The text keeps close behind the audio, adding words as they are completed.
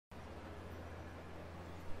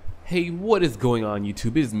Hey, what is going on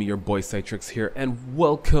YouTube? It is me, your boy PSYTRIX'S here, and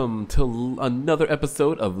welcome to another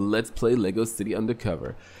episode of Let's Play LEGO City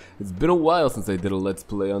Undercover. It's been a while since I did a Let's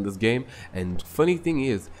Play on this game, and funny thing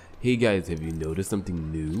is, hey guys, have you noticed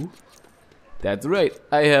something new? That's right,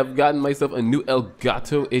 I have gotten myself a new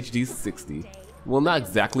Elgato HD 60. Well, not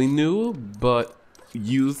exactly new, but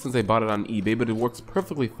used since I bought it on eBay, but it works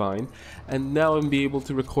perfectly fine, and now I'm be able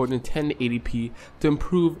to record in 1080p to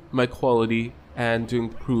improve my quality and to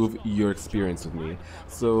improve your experience with me.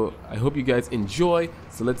 So I hope you guys enjoy.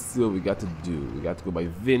 So let's see what we got to do. We got to go by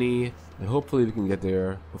Vinnie, and hopefully we can get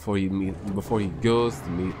there before he goes to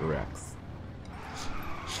meet Rex.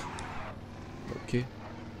 Okay.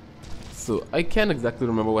 So I can't exactly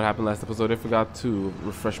remember what happened last episode. I forgot to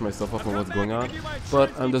refresh myself up on what's going on,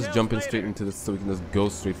 but I'm just jumping straight into this so we can just go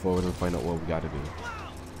straight forward and find out what we gotta do.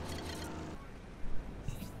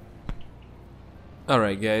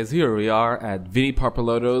 Alright guys, here we are at Vinnie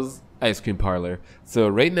Parpolotto's ice cream parlor. So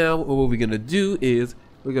right now what we're gonna do is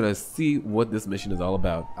we're gonna see what this mission is all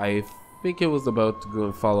about. I think it was about to go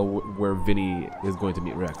and follow where Vinnie is going to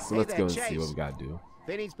meet Rex. So let's go and see what we gotta do.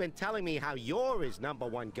 Vinnie's been telling me how you're his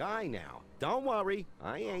 #1 guy now. Don't worry,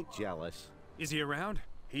 I ain't jealous. Is he around?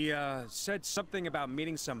 He said something about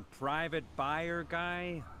meeting some private buyer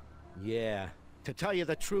guy. Yeah, to tell you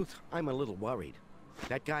the truth, I'm a little worried.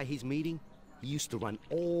 That guy he's meeting, he used to run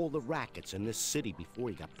all the rackets in this city before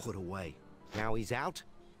he got put away. Now he's out.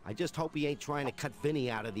 I just hope he ain't trying to cut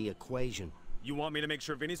Vinnie out of the equation. You want me to make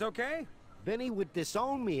sure Vinnie's okay? Vinnie would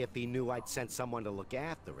disown me if he knew I'd sent someone to look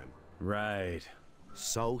after him. Right.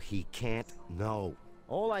 So he can't know.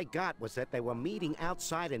 All I got was that they were meeting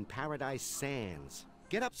outside in Paradise Sands.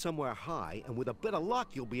 Get up somewhere high, and with a bit of luck,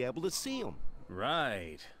 you'll be able to see him.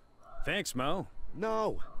 Right. Thanks, Mo.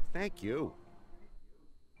 No, thank you.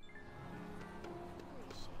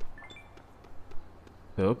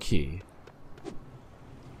 Okay.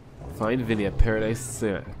 Find Vinnie at Paradise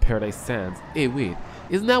Sands. Hey, wait.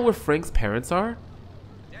 Isn't that where Frank's parents are?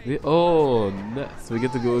 Oh, nice. So we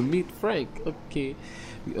get to go and meet Frank. Okay.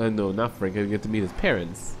 No, not Frank. I get to meet his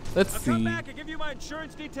parents. Let's see. I'll come back and give you my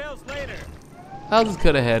insurance details later. I'll just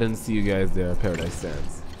cut ahead and see you guys there at Paradise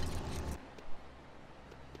Sands.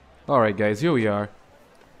 Alright, guys. Here we are.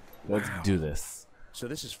 Let's do this. So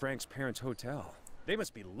this is Frank's parents' hotel. They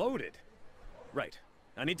must be loaded. Right.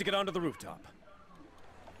 I need to get onto the rooftop.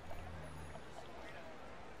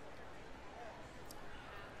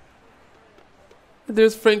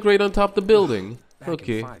 There's Frank right on top of the building. Back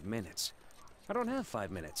Okay. in 5 minutes. I don't have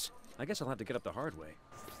 5 minutes. I guess I'll have to get up the hard way.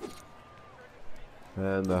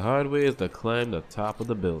 And the hard way is to climb the top of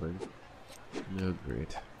the building. Oh,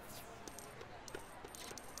 great.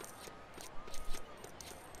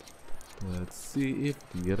 Let's see if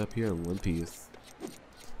we can get up here in one piece.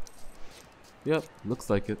 Yep, looks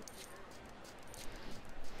like it.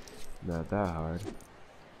 Not that hard.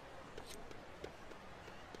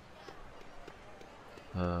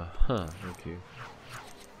 Okay.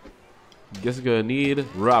 Guess we're gonna need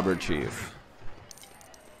Robert Chief.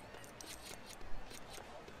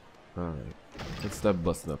 Alright. Let's start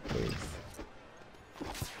busting up things.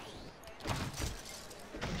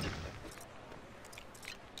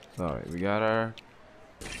 Alright, we got our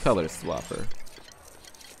color swapper.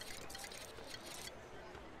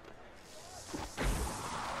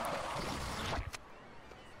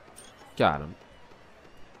 Got him.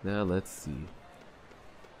 Now let's see.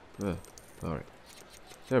 Alright.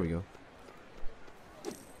 There we go.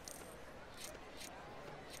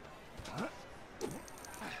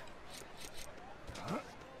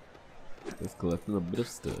 Let's collect a bit of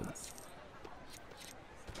studs.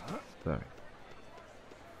 Alright.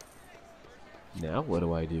 Now what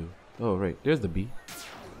do I do? Oh right, there's the bee.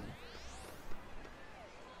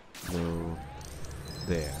 No.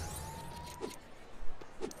 There.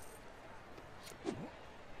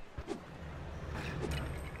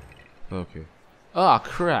 Okay. Ah,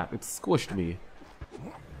 crap! It squished me.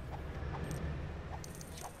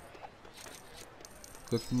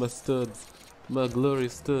 Look at my studs. My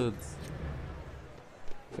glorious studs.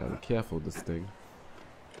 Gotta be careful with this thing.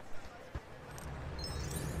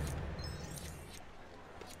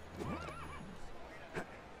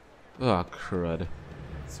 Ah, crud.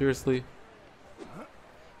 Seriously?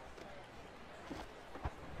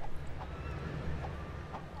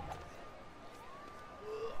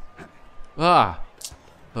 Ah!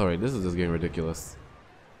 Alright, this is just getting ridiculous.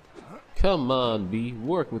 Come on, bee,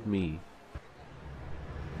 work with me.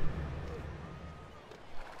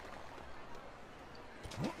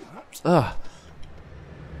 Ah!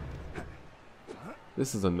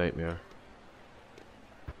 This is a nightmare.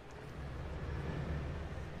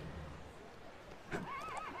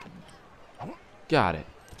 Got it.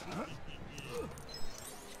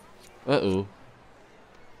 Uh-oh.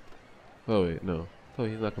 Oh, wait, no. Oh,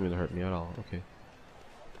 he's not coming to hurt me at all. Okay.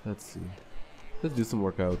 Let's see. Let's do some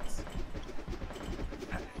workouts.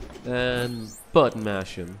 And button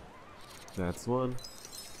mashing. That's one.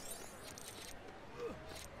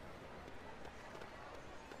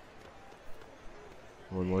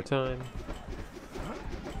 One more time.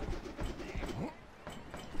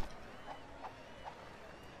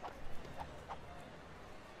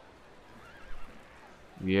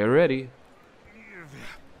 Get ready.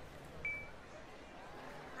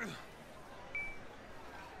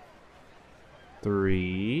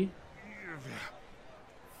 3,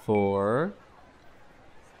 4,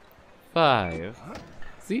 5.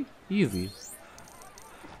 See? Easy.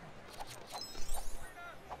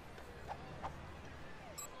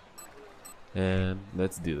 And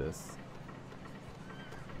let's do this.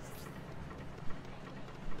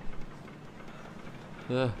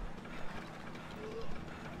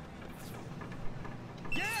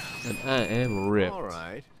 And I am ripped. All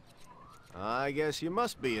right. I guess you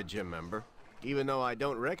must be a gym member, even though I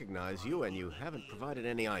don't recognize you and you haven't provided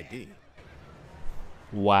any ID.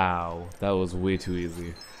 Wow, that was way too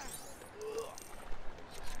easy.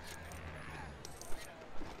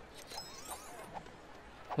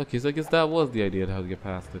 Okay, so I guess that was the idea of how to get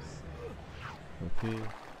past this. Okay.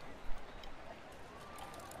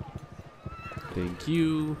 Thank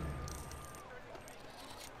you.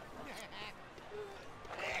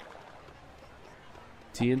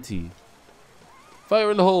 TNT.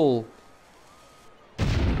 Fire in the hole.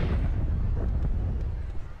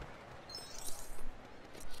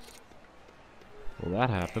 Well, that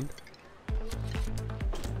happened.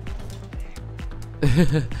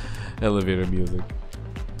 Elevator music.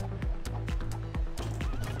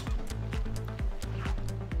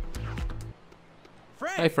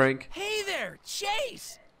 Frank! Hi, Frank. Hey there,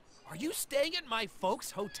 Chase! Are you staying at my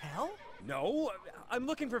folks' hotel? No, I'm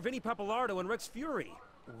looking for Vinnie Pappalardo and Rex Fury.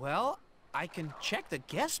 Well, I can check the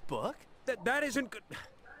guest book. That isn't good.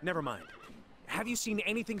 Never mind. Have you seen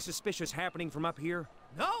anything suspicious happening from up here?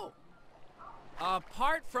 No!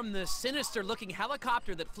 Apart from the sinister-looking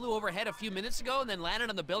helicopter that flew overhead a few minutes ago and then landed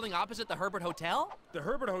on the building opposite the Herbert Hotel? The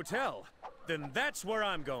Herbert Hotel? Then that's where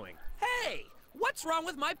I'm going. Hey! What's wrong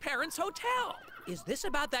with my parents' hotel? Is this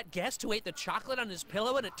about that guest who ate the chocolate on his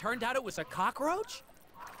pillow and it turned out it was a cockroach?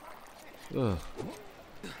 Ugh.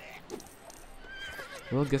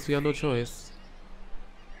 Well, guess we have no choice.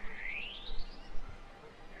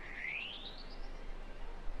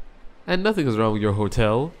 And nothing is wrong with your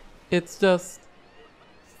hotel. It's just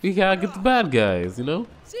we gotta get the bad guys, you know?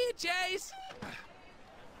 See you, Chase!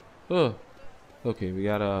 Oh. Okay, we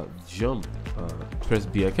gotta jump. Press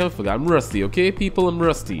B. I kind of forgot. I'm rusty, okay, people? I'm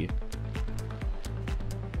rusty.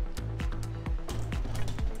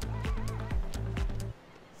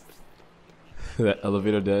 That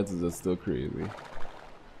elevator dance is just still crazy.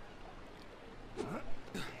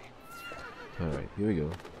 Alright, here we go.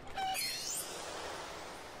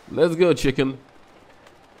 Let's go, chicken.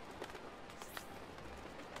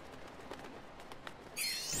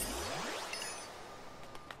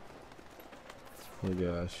 Oh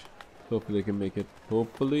gosh. Hopefully I can make it.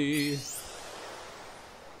 Hopefully.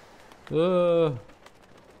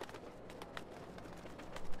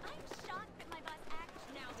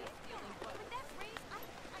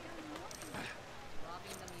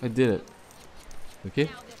 I did it. Okay.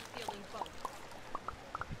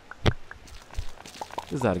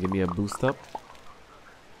 This ought to give me a boost up.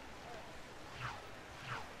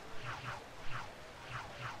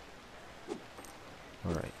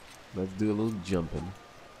 Alright. Let's do a little jumping.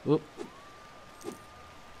 Oop.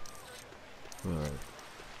 Alright.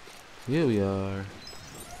 Here we are.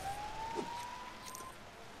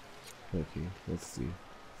 Okay, let's see.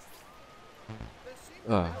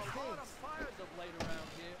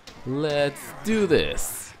 Let's do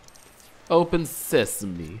this. Open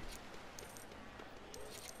sesame.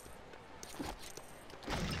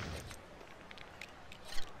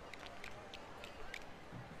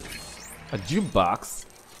 A jukebox.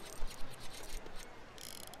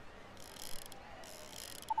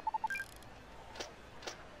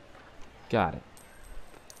 Got it.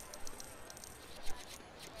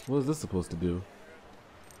 What is this supposed to do?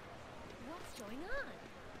 What's going on?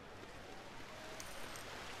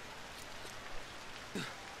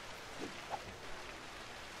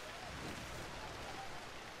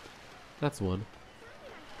 That's one.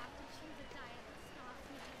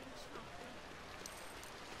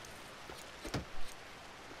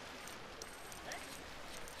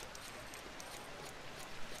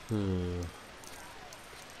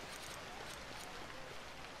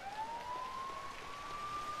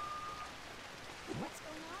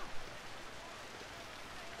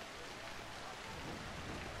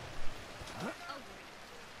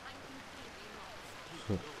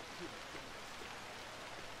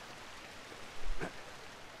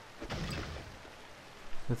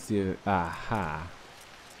 Let's see. Aha.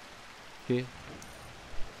 Okay.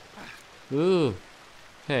 Ooh.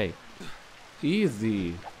 Hey.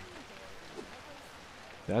 Easy.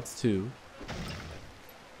 That's 2.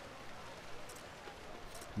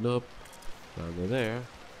 Nope. Under there.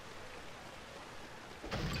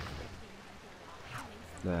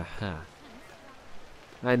 Aha.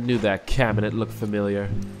 I knew that cabinet looked familiar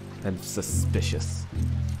and suspicious.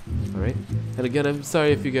 Alright. And again, I'm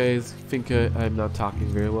sorry if you guys think I'm not talking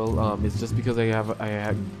very well. It's just because I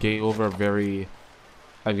had getting over I'm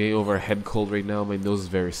getting over a head cold right now. My nose is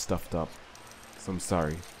very stuffed up. So I'm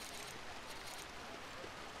sorry.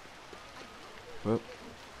 Well.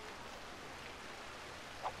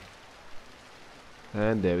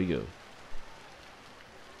 And there we go.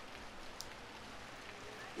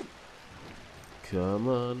 Come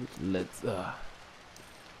on, let's got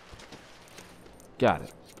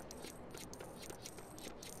it.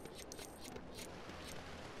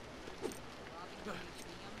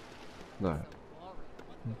 Alright.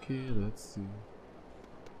 Okay, let's see.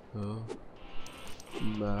 Oh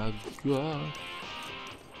my god.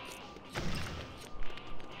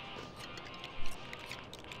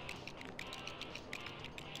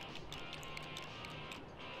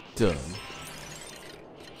 Done.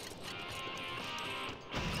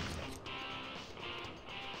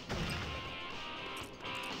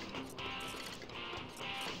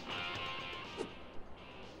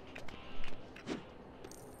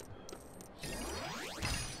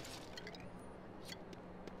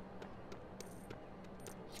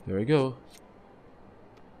 There we go.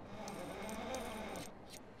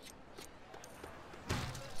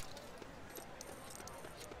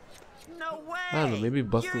 No way! I don't know, maybe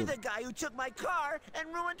busting. You're the guy who took my car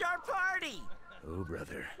and ruined our party! Oh,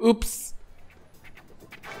 brother. Oops.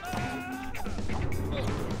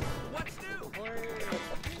 What's new?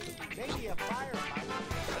 Maybe a firefighter.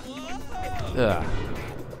 Ah.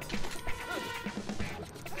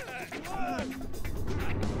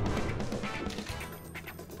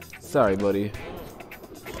 Sorry, buddy.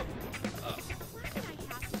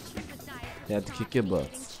 You had to kick your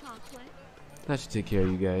butts. That should take care of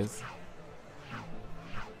you guys.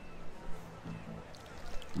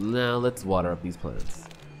 Now let's water up these plants.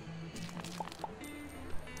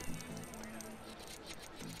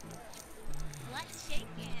 Let's shake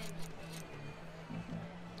it.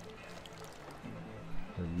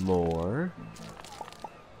 And more.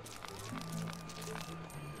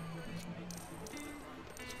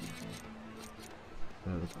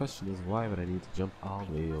 Now the question is, why would I need to jump all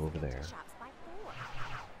the way over there? Shops by 4.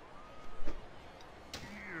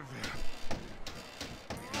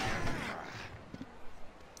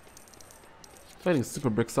 Finding super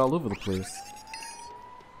bricks all over the place.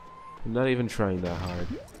 I'm not even trying that hard.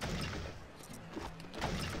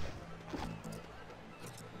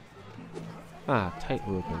 Ah, tight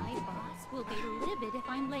roping. My boss will be livid if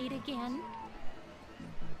I'm late again.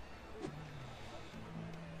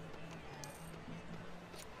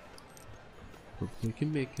 Hopefully we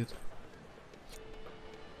can make it.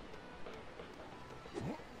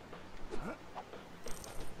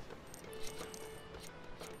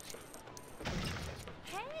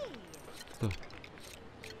 Hey!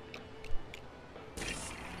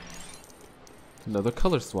 Another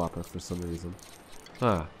color swapper for some reason.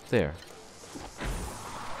 Ah, there.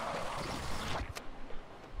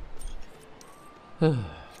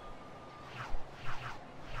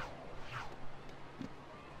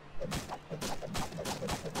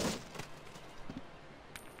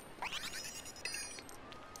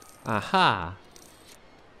 Aha!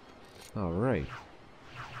 Alright.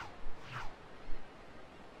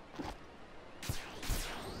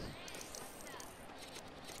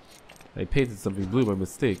 I painted something blue by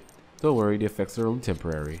mistake. Don't worry, the effects are only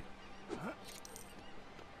temporary.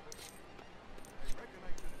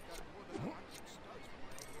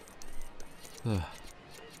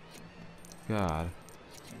 God.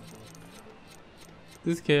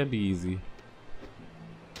 This can't be easy.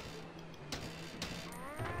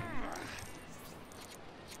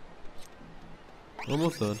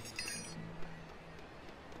 Almost done.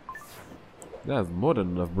 That's more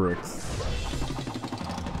than enough bricks.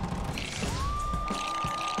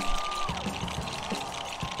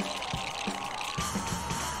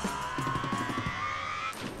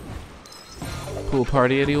 Pool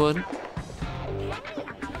party, anyone?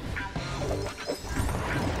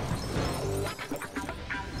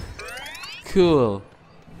 Cool.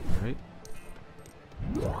 Alright.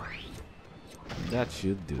 That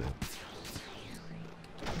should do it.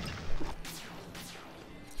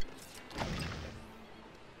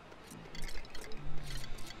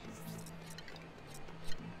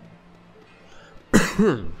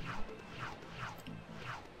 Yeah,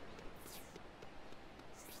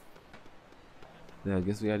 I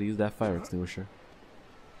guess we gotta use that fire extinguisher.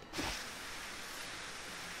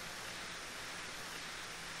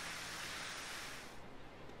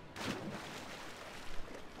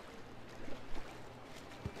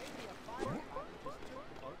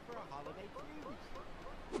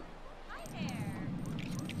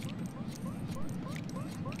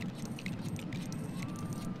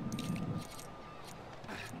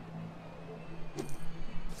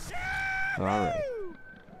 Alright.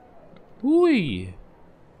 Whee!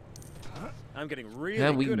 I'm getting really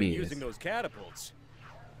And we good at made using it. those catapults.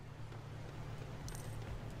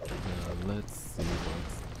 Let's see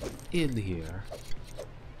what's in here.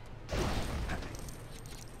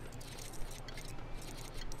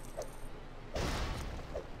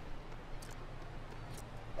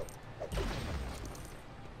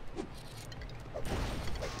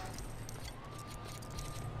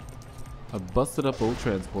 A busted up old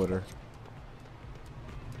transporter.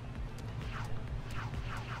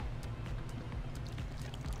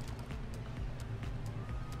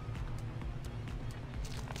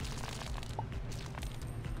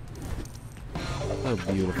 How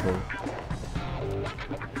beautiful.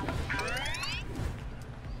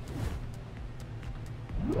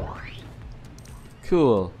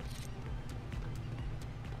 Cool.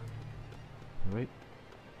 Alright.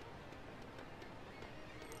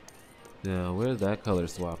 Now, where's that color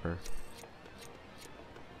swapper?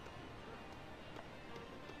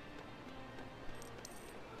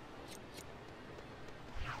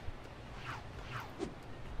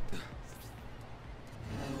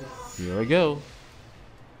 Here I go.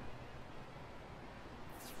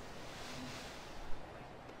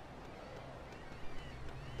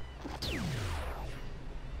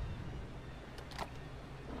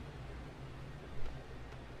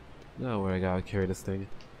 Now where I gotta carry this thing?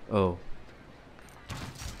 Oh.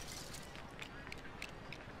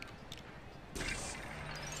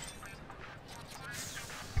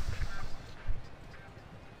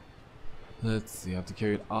 Let's see, I have to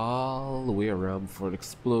carry it all the way around before it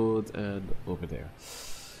explodes and over there.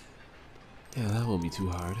 Yeah, that won't be too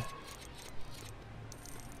hard.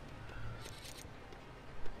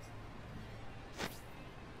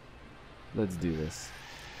 Let's do this.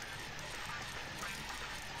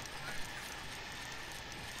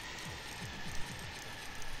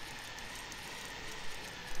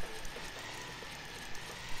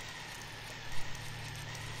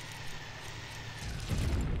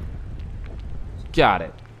 Got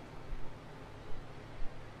it.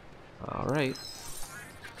 Alright.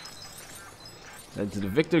 And to the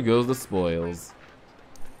victor goes the spoils.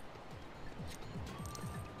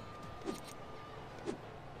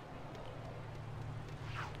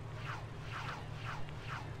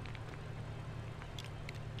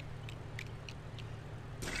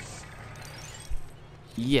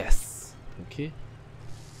 Yes. Okay.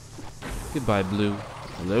 Goodbye, blue.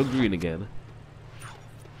 Hello, green again.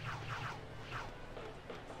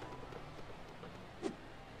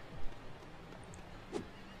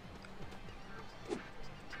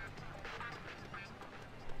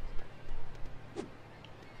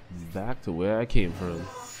 Back to where I came from.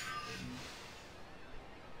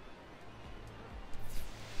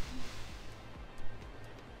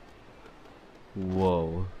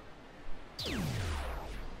 Whoa.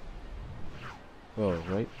 Oh,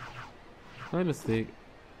 right. My mistake.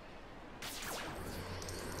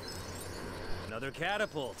 Another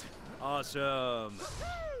catapult. Awesome.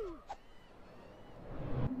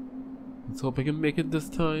 Let's hope I can make it this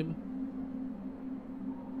time.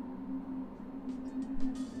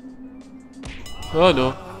 Oh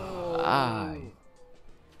no. Ah.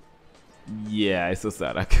 Yeah, I saw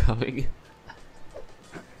that coming.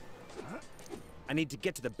 I need to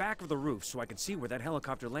get to the back of the roof so I can see where that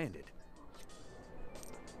helicopter landed.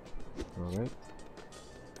 Alright.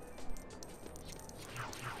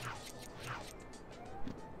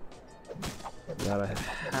 Gotta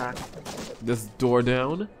hack this door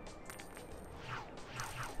down.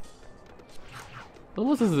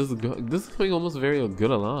 Almost as this is coming almost very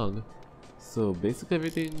good along. So basically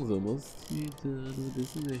everything's almost done with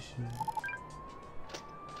this mission.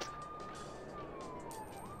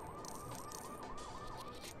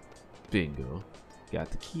 Bingo.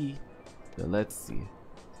 Got the key. Now let's see.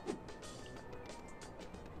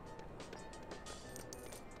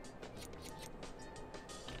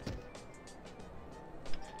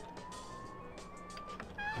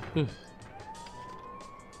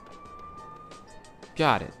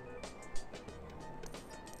 Got it.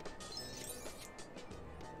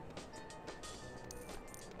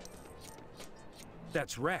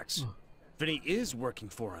 That's Rex. Vinnie is working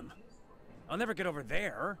for him. I'll never get over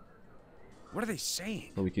there. What are they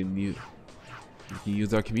saying? Well, we can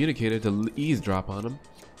use our communicator to eavesdrop on him.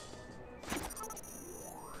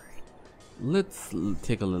 Let's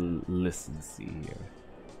take a little listen, see here.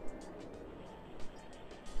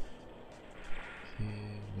 Okay,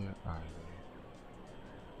 where are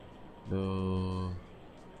they? No.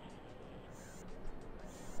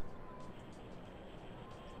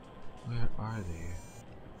 Where are they?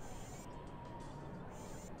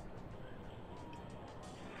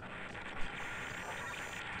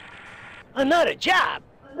 Another job?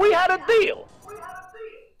 We had a deal.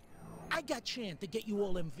 I got Chan to get you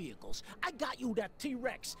all them vehicles. I got you that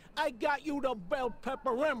T-Rex. I got you the bell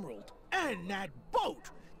pepper emerald. And that boat.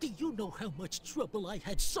 Do you know how much trouble I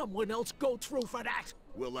had someone else go through for that?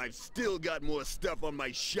 Well, I've still got more stuff on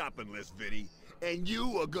my shopping list, Vinnie. And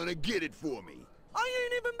you are gonna get it for me. I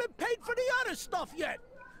ain't even been paid for the other stuff yet.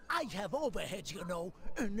 I have overheads, you know,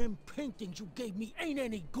 and them paintings you gave me ain't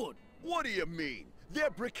any good. What do you mean? They're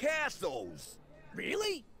Picassos.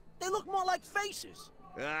 Really? They look more like faces.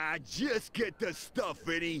 Ah, just get the stuff,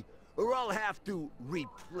 Vinnie, or I'll have to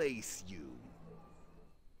replace you.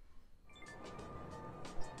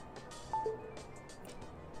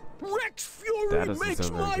 Rex Fury makes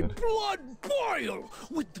my blood boil!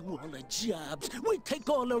 We do all the jobs, we take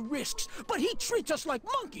all the risks, but he treats us like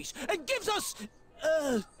monkeys and gives us,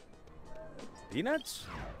 Peanuts?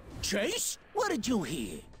 Chase? What did you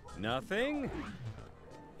hear? Nothing.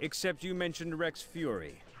 Except you mentioned Rex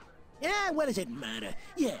Fury. Yeah, what does it matter?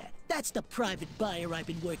 Yeah, that's the private buyer I've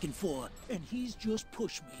been working for, and he's just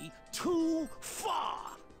pushed me too far.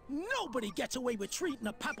 Nobody gets away with treating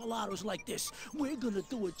the papalatos like this. We're gonna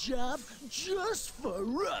do a job just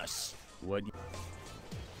for us. What?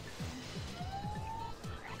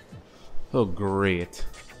 Oh, great.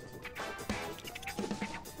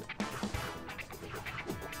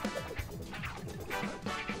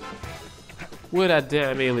 Where'd that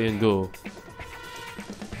damn alien go?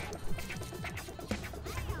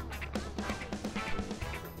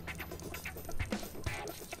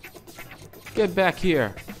 Get back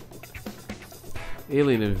here,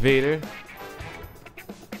 alien invader.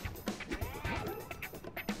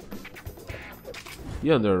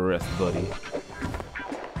 You're under arrest, buddy.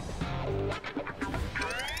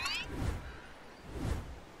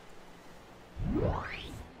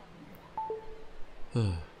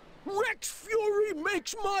 Rex Fury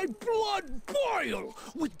makes my blood boil!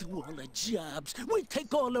 We do all the jobs, we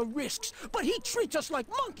take all the risks, but he treats us like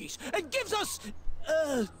monkeys and gives us,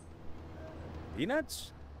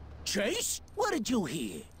 Peanuts? Chase? What did you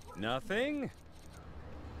hear? Nothing.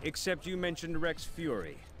 Except you mentioned Rex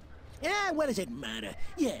Fury. Yeah, what does it matter?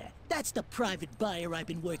 Yeah, that's the private buyer I've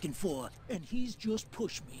been working for, and he's just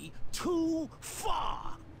pushed me too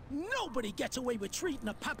far. Nobody gets away with treating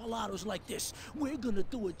the papalatos like this. We're gonna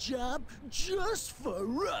do a job just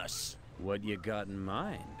for us. What you got in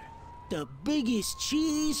mind? The biggest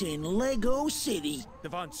cheese in Lego City. The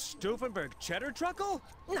von Stauffenberg cheddar truckle?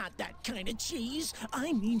 Not that kind of cheese.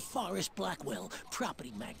 I mean Forrest Blackwell,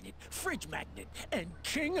 property magnate, fridge magnate, and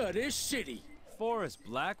king of this city. Forrest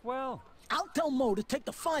Blackwell? I'll tell Mo to take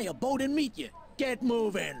the fireboat and meet you. Get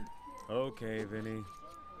moving. Okay, Vinnie.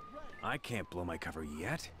 I can't blow my cover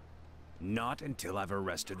yet. Not until I've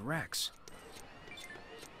arrested Rex.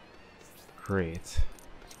 Great.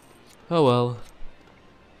 Oh well.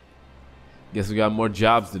 Guess we got more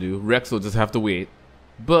jobs to do. Rex will just have to wait.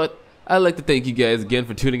 But I'd like to thank you guys again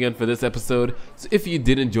for tuning in for this episode. So if you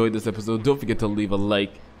did enjoy this episode, don't forget to leave a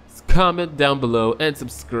like, comment down below, and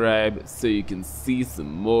subscribe so you can see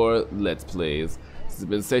some more Let's Plays. This has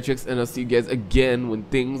been PSYTRIX'S, and I'll see you guys again when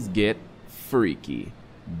things get freaky.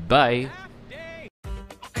 Bye.